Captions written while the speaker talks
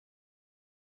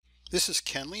This is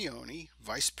Ken Leone,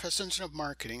 Vice President of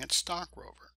Marketing at Stock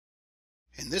Rover.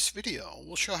 In this video,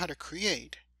 we'll show how to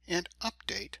create and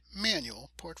update manual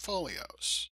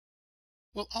portfolios.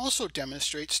 We'll also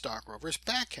demonstrate Stock Rover's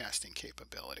backcasting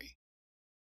capability.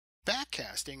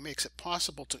 Backcasting makes it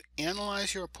possible to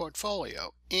analyze your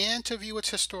portfolio and to view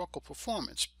its historical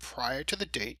performance prior to the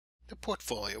date the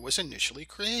portfolio was initially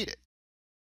created.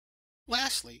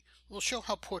 Lastly, we'll show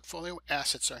how portfolio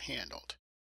assets are handled.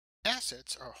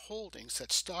 Assets are holdings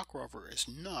that Stock Rover is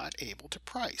not able to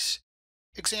price.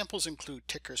 Examples include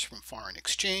tickers from foreign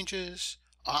exchanges,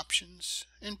 options,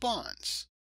 and bonds.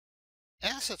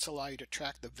 Assets allow you to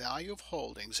track the value of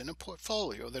holdings in a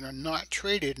portfolio that are not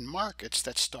traded in markets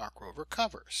that Stock Rover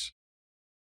covers.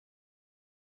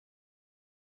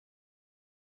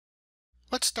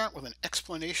 Let's start with an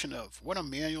explanation of what a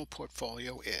manual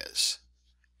portfolio is.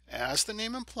 As the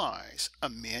name implies, a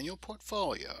manual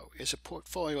portfolio is a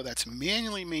portfolio that's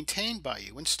manually maintained by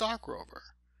you in Stock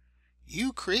Rover.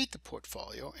 You create the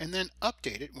portfolio and then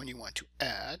update it when you want to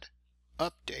add,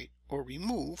 update, or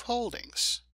remove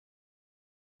holdings.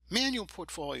 Manual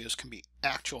portfolios can be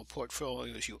actual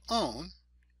portfolios you own,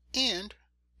 and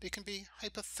they can be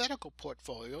hypothetical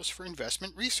portfolios for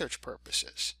investment research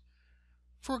purposes.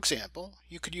 For example,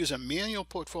 you could use a manual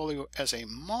portfolio as a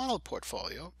model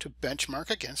portfolio to benchmark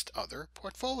against other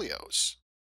portfolios.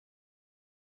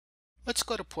 Let's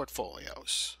go to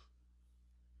Portfolios.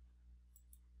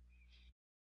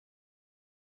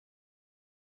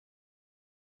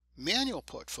 Manual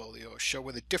portfolios show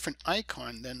with a different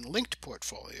icon than linked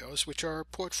portfolios, which are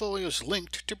portfolios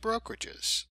linked to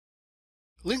brokerages.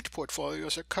 Linked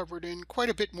portfolios are covered in quite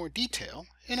a bit more detail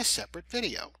in a separate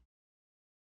video.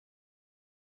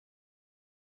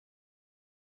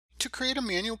 To create a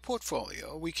manual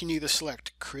portfolio, we can either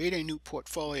select Create a New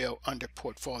Portfolio under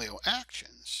Portfolio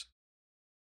Actions,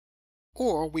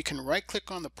 or we can right-click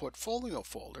on the Portfolio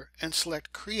folder and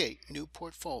select Create New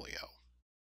Portfolio.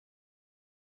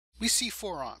 We see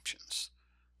four options.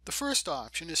 The first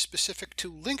option is specific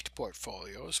to linked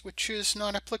portfolios, which is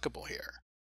not applicable here.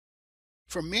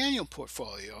 For manual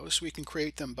portfolios, we can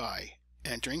create them by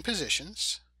entering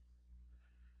positions,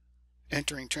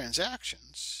 entering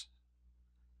transactions,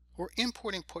 or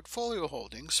importing portfolio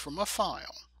holdings from a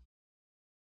file.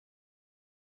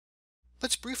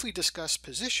 Let's briefly discuss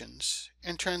positions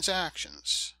and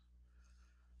transactions.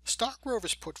 Stock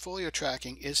Rover's portfolio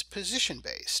tracking is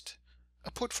position-based.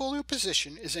 A portfolio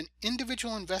position is an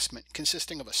individual investment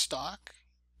consisting of a stock,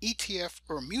 ETF,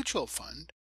 or mutual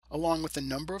fund, along with the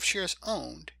number of shares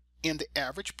owned and the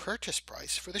average purchase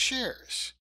price for the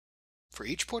shares. For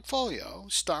each portfolio,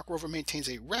 Stock Rover maintains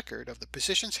a record of the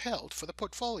positions held for the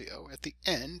portfolio at the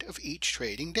end of each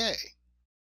trading day.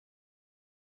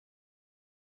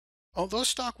 Although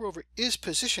Stock Rover is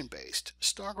position-based,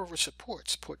 Stock Rover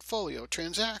supports portfolio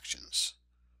transactions.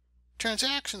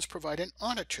 Transactions provide an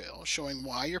audit trail showing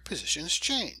why your positions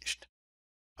changed.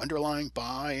 Underlying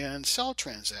buy and sell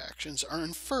transactions are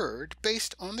inferred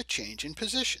based on the change in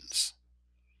positions.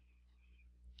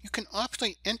 You can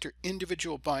optionally enter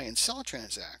individual buy and sell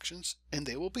transactions, and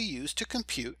they will be used to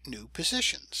compute new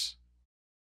positions.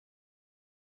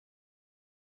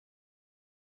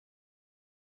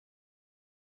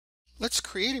 Let's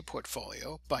create a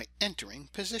portfolio by entering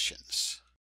positions.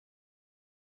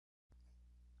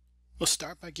 We'll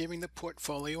start by giving the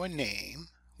portfolio a name.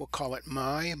 We'll call it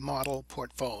My Model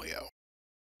Portfolio.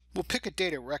 We'll pick a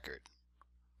data record,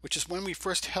 which is when we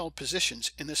first held positions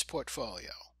in this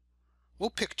portfolio. We'll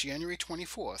pick January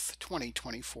 24th,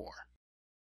 2024.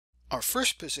 Our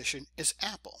first position is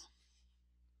Apple.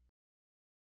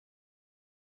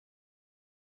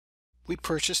 We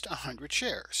purchased 100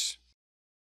 shares.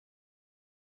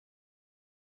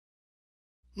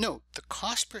 Note, the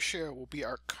cost per share will be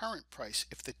our current price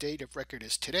if the date of record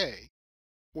is today,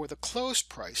 or the close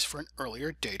price for an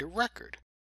earlier date of record.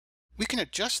 We can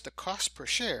adjust the cost per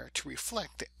share to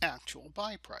reflect the actual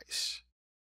buy price.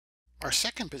 Our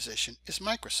second position is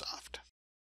Microsoft.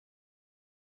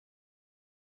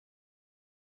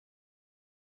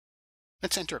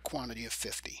 Let's enter a quantity of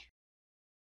 50.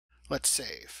 Let's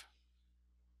save.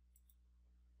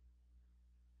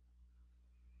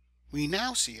 We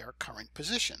now see our current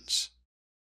positions.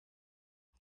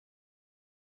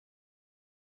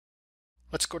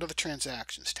 Let's go to the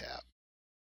Transactions tab.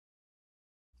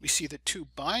 We see the two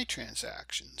buy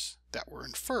transactions that were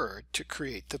inferred to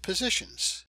create the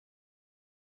positions.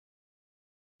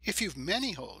 If you have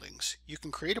many holdings, you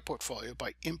can create a portfolio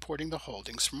by importing the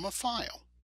holdings from a file.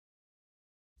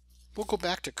 We'll go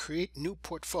back to Create New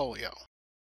Portfolio.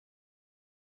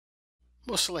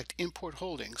 We'll select Import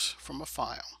Holdings from a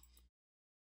file.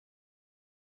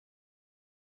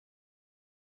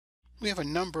 we have a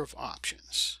number of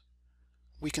options.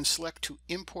 We can select to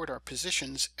import our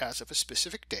positions as of a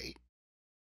specific date.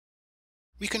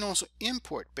 We can also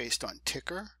import based on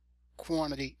ticker,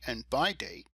 quantity, and buy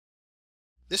date.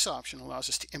 This option allows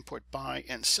us to import buy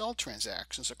and sell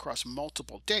transactions across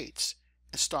multiple dates,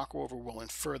 and Stock Rover will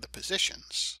infer the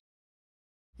positions.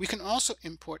 We can also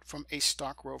import from a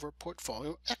Stock Rover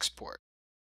portfolio export.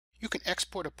 You can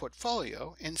export a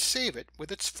portfolio and save it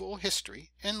with its full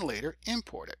history and later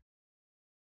import it.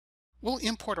 We'll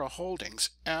import our holdings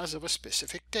as of a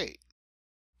specific date.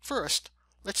 First,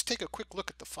 let's take a quick look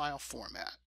at the file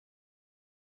format.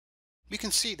 We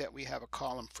can see that we have a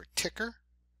column for ticker,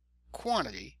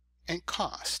 quantity, and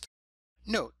cost.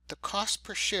 Note, the cost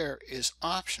per share is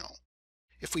optional.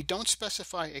 If we don't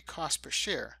specify a cost per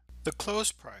share, the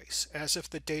close price as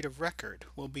of the date of record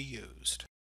will be used.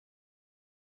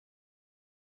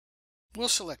 We'll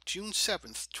select June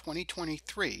 7th,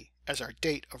 2023 as our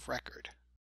date of record.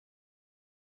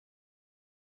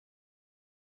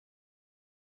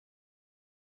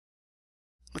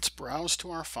 Let's browse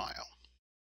to our file.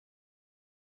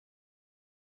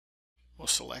 We'll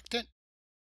select it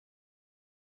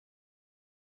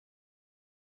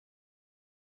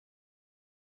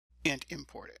and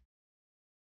import it.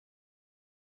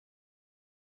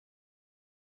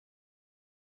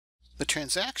 The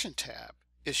Transaction tab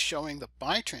is showing the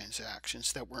buy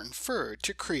transactions that were inferred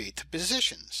to create the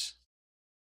positions.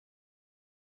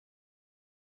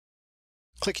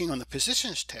 Clicking on the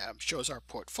Positions tab shows our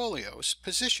portfolio's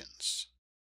positions.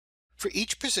 For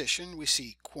each position, we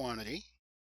see quantity,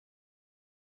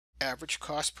 average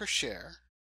cost per share,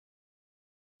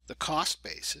 the cost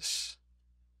basis,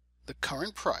 the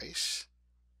current price,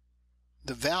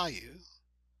 the value,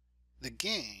 the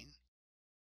gain,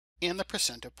 and the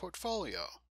percent of portfolio.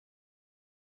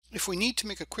 If we need to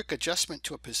make a quick adjustment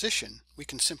to a position, we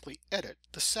can simply edit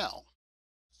the cell.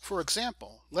 For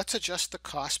example, let's adjust the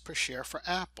cost per share for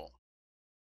Apple.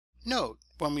 Note,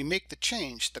 when we make the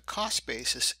change, the cost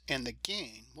basis and the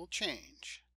gain will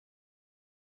change.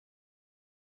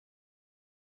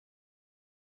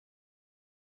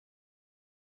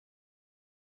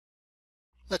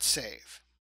 Let's save.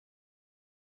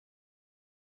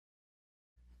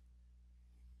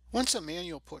 Once a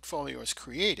manual portfolio is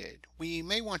created, we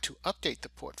may want to update the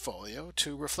portfolio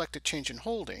to reflect a change in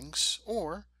holdings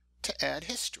or to add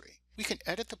history. We can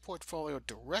edit the portfolio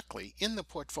directly in the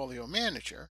Portfolio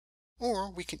Manager, or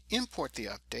we can import the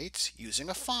updates using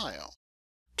a file.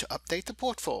 To update the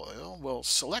portfolio, we'll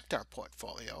select our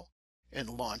portfolio and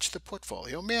launch the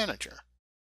Portfolio Manager.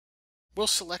 We'll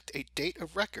select a date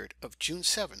of record of June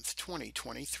 7th,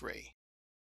 2023.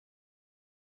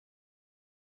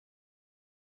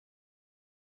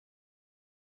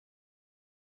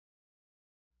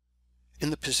 In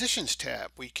the Positions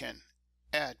tab, we can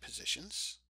add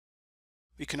positions.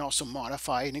 We can also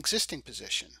modify an existing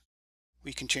position.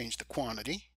 We can change the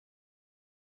quantity,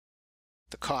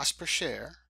 the cost per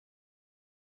share,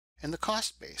 and the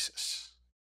cost basis.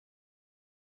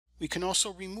 We can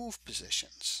also remove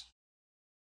positions.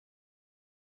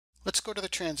 Let's go to the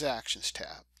Transactions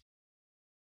tab.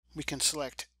 We can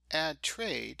select Add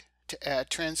Trade to add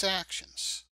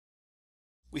transactions.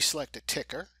 We select a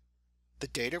ticker, the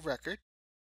date of record,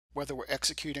 whether we're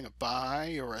executing a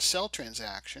buy or a sell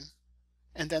transaction,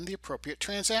 and then the appropriate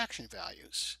transaction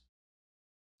values.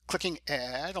 Clicking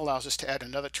Add allows us to add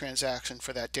another transaction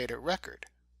for that date of record.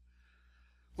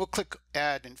 We'll click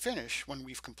Add and Finish when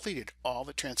we've completed all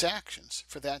the transactions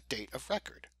for that date of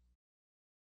record.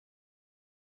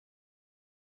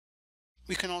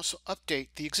 We can also update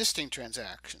the existing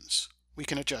transactions. We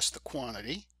can adjust the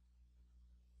quantity,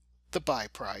 the buy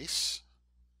price,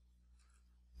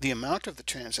 the amount of the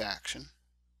transaction,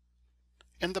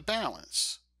 and the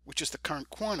balance, which is the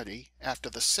current quantity after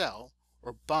the sell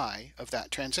or buy of that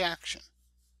transaction.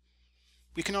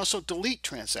 We can also delete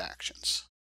transactions.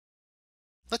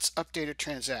 Let's update a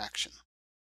transaction.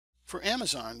 For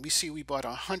Amazon, we see we bought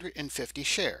 150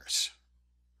 shares.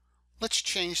 Let's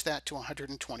change that to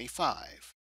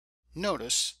 125.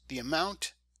 Notice the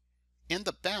amount and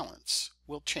the balance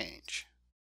will change.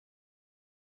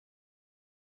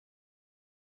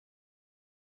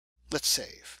 Let's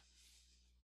save.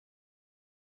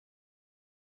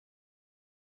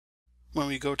 When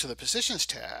we go to the Positions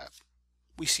tab,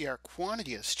 we see our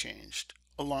quantity has changed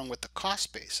along with the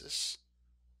cost basis,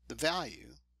 the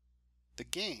value, the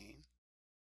gain,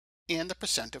 and the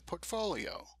percent of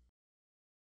portfolio.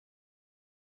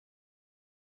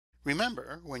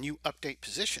 Remember, when you update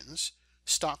positions,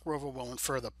 Stock Rover will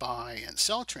infer the buy and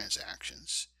sell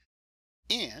transactions,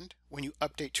 and when you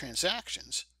update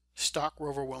transactions, Stock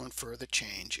Rover will infer the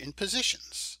change in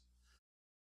positions.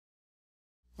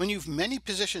 When you have many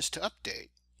positions to update,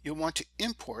 you'll want to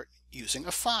import using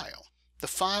a file. The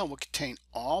file will contain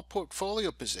all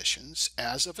portfolio positions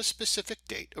as of a specific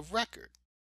date of record.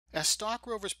 As Stock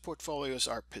Rover's portfolios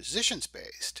are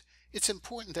positions-based, it's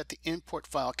important that the import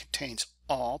file contains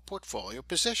all portfolio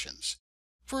positions.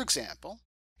 For example,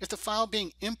 if the file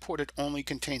being imported only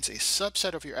contains a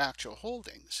subset of your actual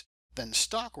holdings, then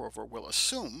Stock Rover will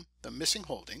assume the missing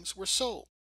holdings were sold.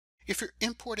 If you're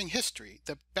importing history,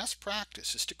 the best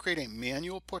practice is to create a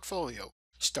manual portfolio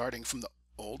starting from the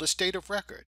oldest date of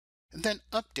record, and then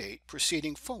update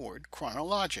proceeding forward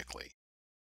chronologically.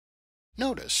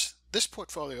 Notice this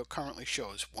portfolio currently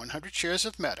shows 100 shares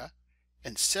of Meta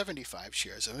and 75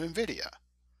 shares of NVIDIA.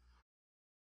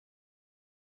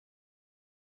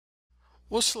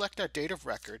 We'll select our date of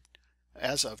record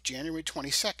as of January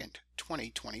 22nd,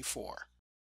 2024.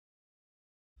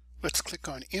 Let's click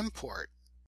on Import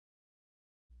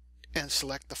and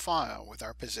select the file with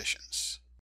our positions.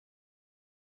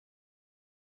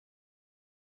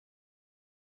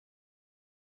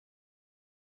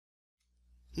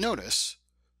 Notice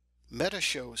Meta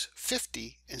shows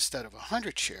 50 instead of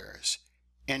 100 shares,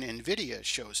 and NVIDIA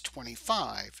shows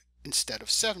 25 instead of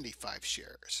 75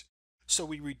 shares. So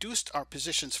we reduced our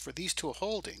positions for these two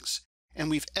holdings, and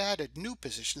we've added new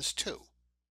positions too.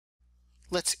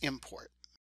 Let's import.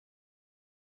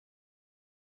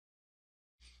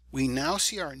 We now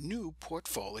see our new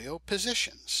portfolio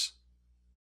positions.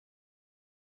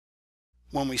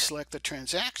 When we select the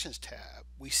Transactions tab,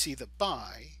 we see the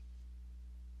buy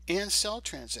and sell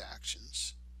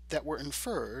transactions that were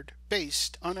inferred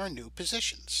based on our new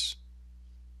positions.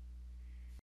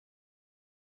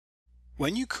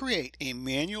 When you create a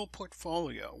manual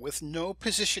portfolio with no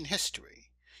position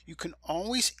history, you can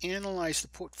always analyze the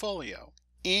portfolio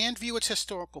and view its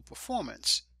historical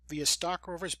performance via Stock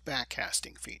Rover's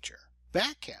Backcasting feature.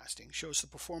 Backcasting shows the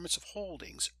performance of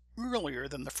holdings earlier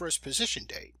than the first position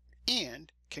date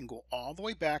and can go all the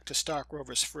way back to Stock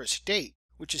Rover's first date,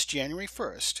 which is January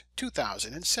 1st,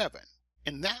 2007.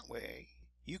 In that way,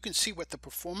 you can see what the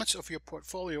performance of your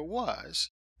portfolio was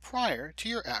prior to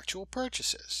your actual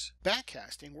purchases.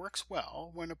 Backcasting works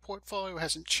well when a portfolio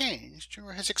hasn't changed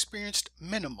or has experienced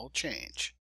minimal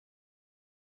change.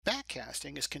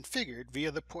 Backcasting is configured via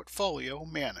the Portfolio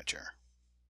Manager.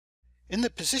 In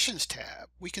the Positions tab,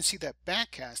 we can see that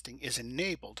backcasting is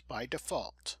enabled by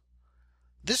default.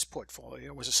 This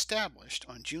portfolio was established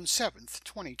on June 7th,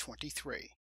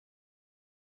 2023.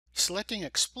 Selecting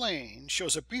Explain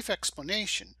shows a brief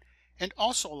explanation and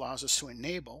also allows us to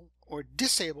enable or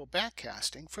disable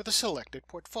backcasting for the selected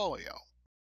portfolio.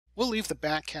 We'll leave the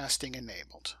backcasting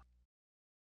enabled.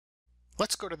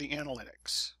 Let's go to the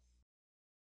Analytics.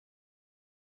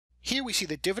 Here we see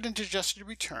the dividend-adjusted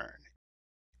return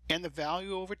and the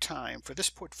value over time for this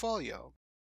portfolio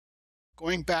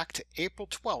going back to April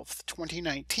 12th,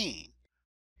 2019,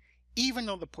 even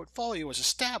though the portfolio was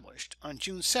established on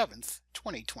June 7th,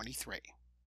 2023.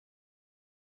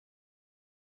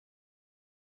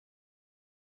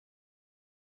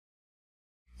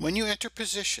 When you enter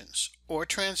positions or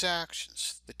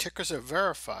transactions, the tickers are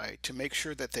verified to make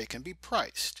sure that they can be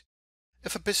priced.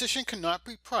 If a position cannot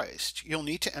be priced, you'll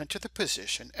need to enter the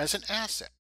position as an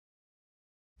asset.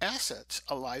 Assets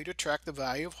allow you to track the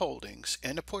value of holdings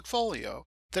in a portfolio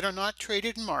that are not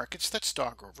traded in markets that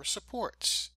Stock Rover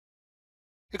supports.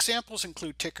 Examples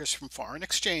include tickers from foreign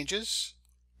exchanges,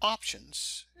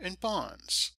 options, and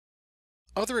bonds.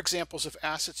 Other examples of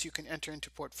assets you can enter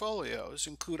into portfolios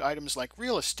include items like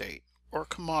real estate or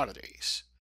commodities.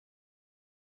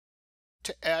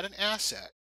 To add an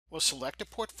asset, we'll select a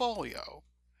portfolio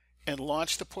and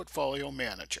launch the Portfolio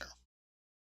Manager.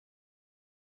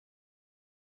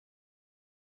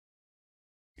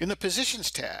 In the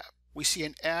Positions tab, we see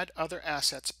an Add Other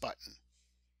Assets button.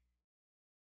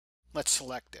 Let's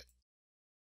select it.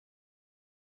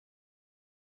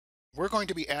 We're going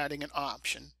to be adding an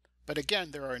option, but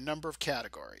again, there are a number of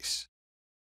categories.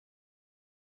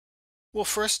 We'll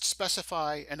first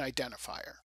specify an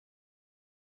identifier.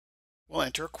 We'll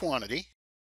enter a quantity,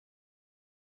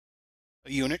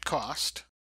 a unit cost,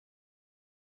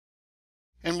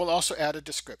 and we'll also add a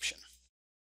description.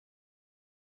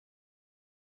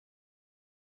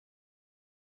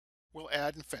 We'll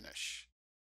add and finish.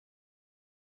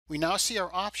 We now see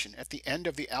our option at the end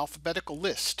of the alphabetical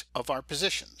list of our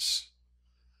positions.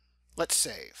 Let's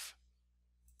save.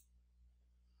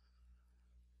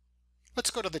 Let's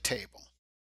go to the table.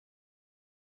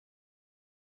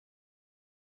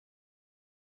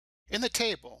 In the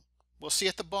table, we'll see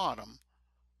at the bottom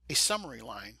a summary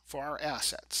line for our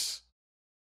assets.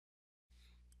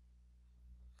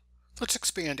 Let's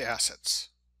expand assets.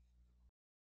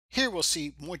 Here we'll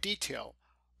see more detail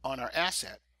on our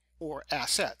asset or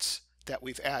assets that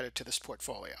we've added to this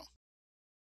portfolio.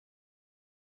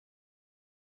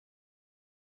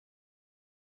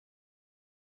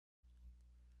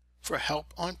 For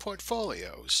help on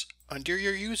portfolios, under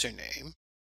your username,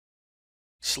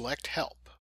 select Help.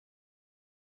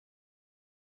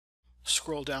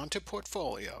 Scroll down to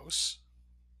Portfolios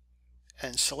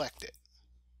and select it.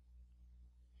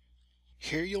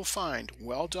 Here you'll find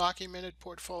well-documented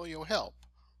portfolio help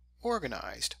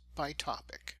organized by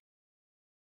topic.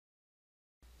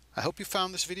 I hope you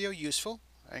found this video useful.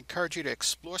 I encourage you to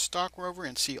explore Stock Rover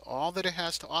and see all that it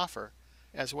has to offer,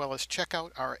 as well as check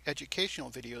out our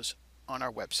educational videos on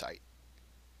our website.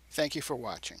 Thank you for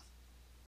watching.